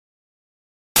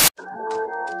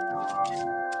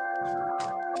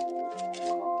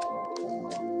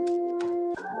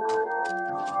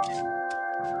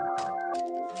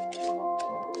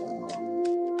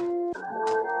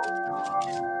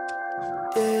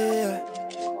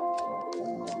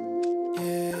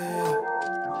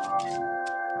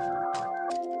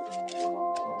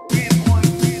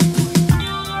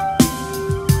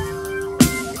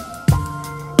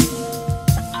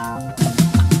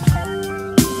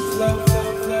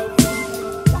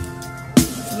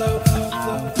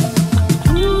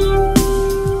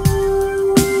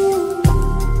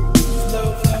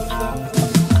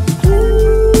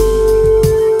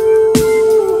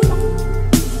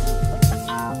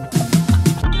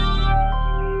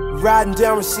Riding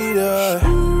down Reseda,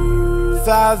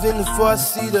 5 in the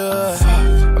 4-seater.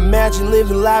 Imagine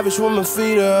living lavish with my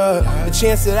feet up. A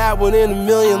chance of that 1 in a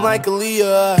million like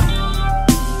Aaliyah.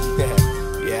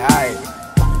 Yeah, aight.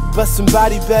 But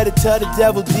somebody better tell the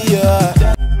devil dear.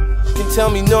 Can tell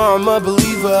me no, I'm a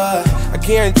believer. I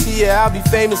guarantee ya I'll be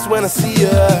famous when I see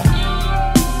ya.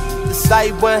 The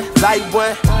sight one, light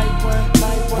one.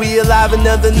 We alive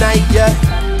another night, yeah.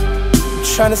 I'm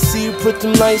tryna see you put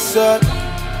them lights up.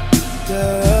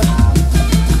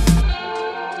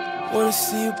 Wanna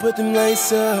see you put them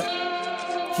lights up,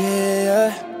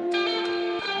 yeah.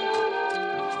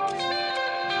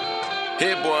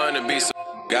 Hit boy on the beat, so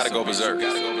gotta go berserk.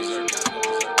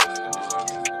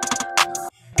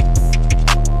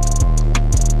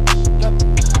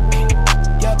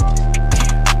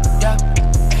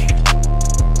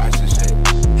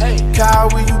 Hey, Kyle,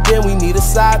 where you been? We need a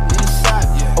side.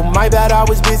 Oh my bad, I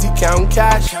was busy counting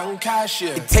cash.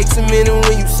 It takes a minute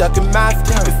when you suck at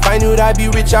math. If I knew that I'd be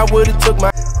rich, I would've took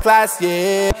my class,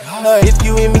 yeah. If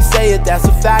you hear me say it, that's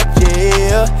a fact,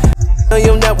 yeah. Know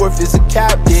your net worth is a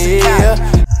cap, yeah.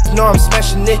 Know I'm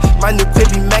smashing it, my new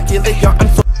clip immaculate. Yo, I'm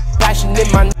so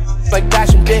passionate, my like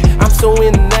passion bit. I'm so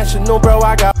international, bro,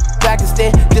 I got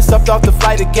Pakistan. Just upped off the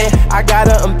flight again, I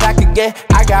gotta unpack again.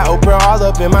 I got Oprah all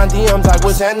up in my DMs like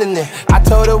what's happening. I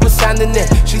told her what's happening,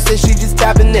 she said she just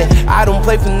tapping it. I don't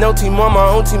play for no team, on my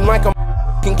own team like I'm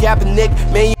f***ing Kaepernick.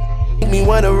 Man, you make me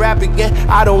wanna rap again.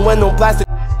 I don't want no plastic.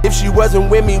 If she wasn't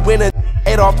with me when I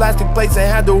ate off plastic plates and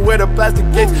had to wear the plastic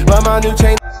kicks. But my new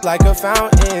chain like a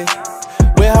fountain.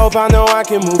 With hope I know I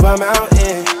can move a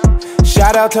mountain.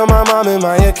 Shout out to my mom and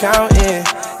my accountant.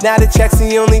 Now the check's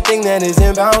the only thing that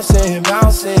isn't bouncing,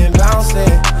 bouncing, bouncing,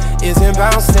 isn't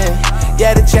bouncing.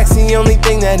 Yeah, the check's the only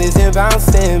thing that isn't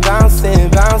bouncing,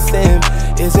 bouncing, bouncing,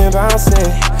 isn't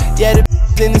bouncing. Yeah, the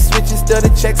in the switches, still the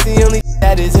check's the only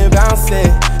that isn't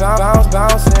bouncing, bounce,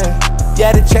 bouncing.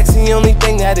 Yeah, the check's the only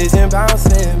thing that isn't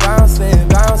bouncing, bouncing,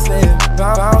 bouncing,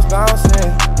 bounce, bouncing.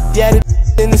 Yeah, the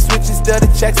in the switches, still the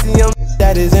check's the only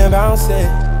that isn't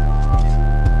bouncing.